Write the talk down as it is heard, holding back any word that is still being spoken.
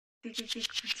Tik pushin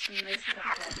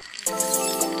kapı.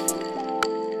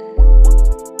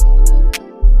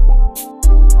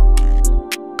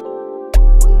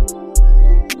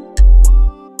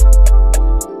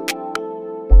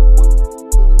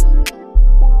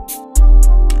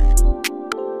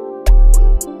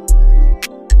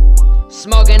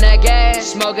 Smoking that gas,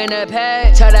 smoking that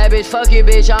pack. Tell that bitch, fuck you,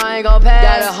 bitch, I ain't gon'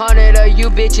 pass. Got 100 of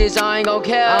you bitches, I ain't gon'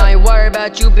 care. I ain't worried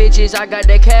about you bitches, I got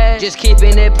that cash. Just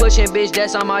keeping it pushing, bitch,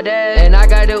 that's on my dad. And I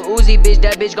got the Uzi, bitch,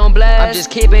 that bitch gon' blast. I'm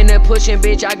just keeping it pushing,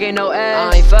 bitch, I get no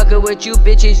ass. I ain't fucking with you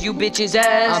bitches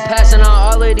ass. I'm passing on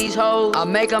all of these hoes.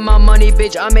 I'm making my money,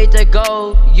 bitch, I made the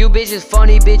goal. You bitches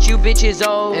funny, bitch, you bitches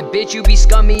old. And bitch, you be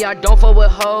scummy, I don't fuck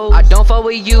with hoes. I don't fuck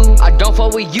with you, I don't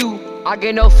fuck with you. I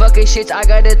get no fucking shit, I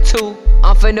got a 2.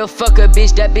 I'm finna fuck a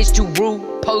bitch, that bitch too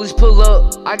rude. Police pull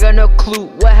up, I got no clue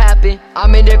what happened.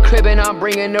 I'm in the crib and I'm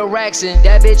bringing the racks in.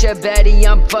 That bitch a baddie,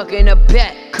 I'm fucking a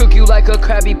bat. Cook you like a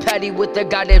Krabby Patty with the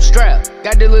goddamn strap.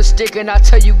 Got the little stick and I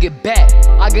tell you get back.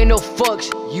 I get no fucks,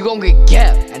 you gon' get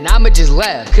gapped. And I'ma just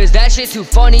laugh, cause that shit too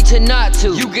funny to not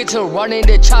to. You get to running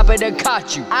the chopper to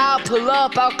caught you. I'll pull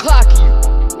up, I'll clock you.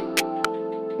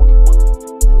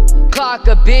 Clock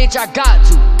a bitch, I got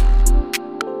to.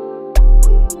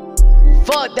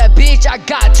 Fuck that bitch, I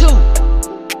got to.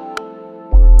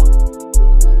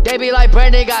 They be like,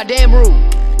 Brandon goddamn rude.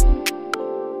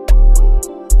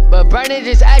 But Brandon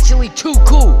is actually too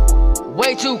cool.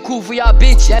 Way too cool for y'all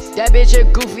bitches. That bitch a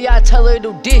goofy, I tell her to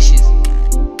do dishes.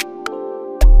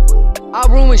 I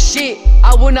ruin shit,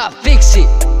 I will not fix it.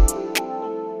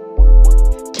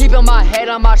 Keeping my head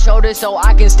on my shoulders so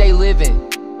I can stay living.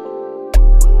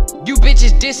 You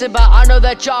bitches dissing, but I know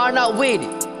that y'all are not with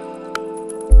it.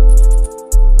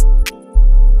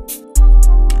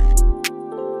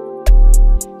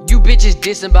 You bitches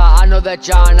dissing, but I know that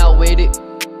y'all are not with it.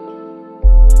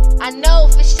 I know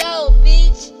for sure,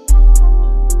 bitch.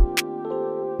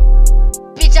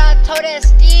 Bitch, I told that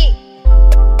stick.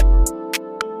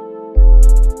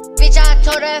 Bitch, I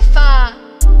told that fire.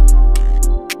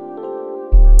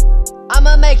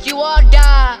 I'ma make you all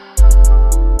die.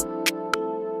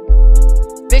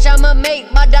 Bitch, I'ma make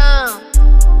my dime.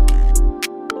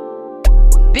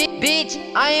 Bitch,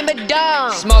 I am a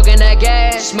dime. Smoking that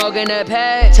gas, smoking that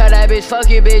pack. Tell that bitch, fuck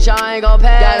you, bitch, I ain't gon'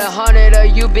 pass. Got 100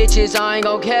 of you bitches, I ain't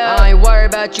gon' care. I ain't worried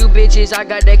about you bitches, I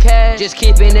got that cash. Just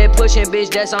keeping it pushing,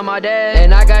 bitch, that's on my dad.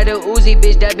 And I got the Uzi,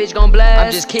 bitch, that bitch gon' blast.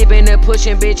 I'm just keeping it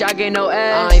pushing, bitch, I get no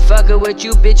ass. I ain't fucking with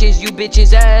you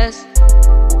bitches ass.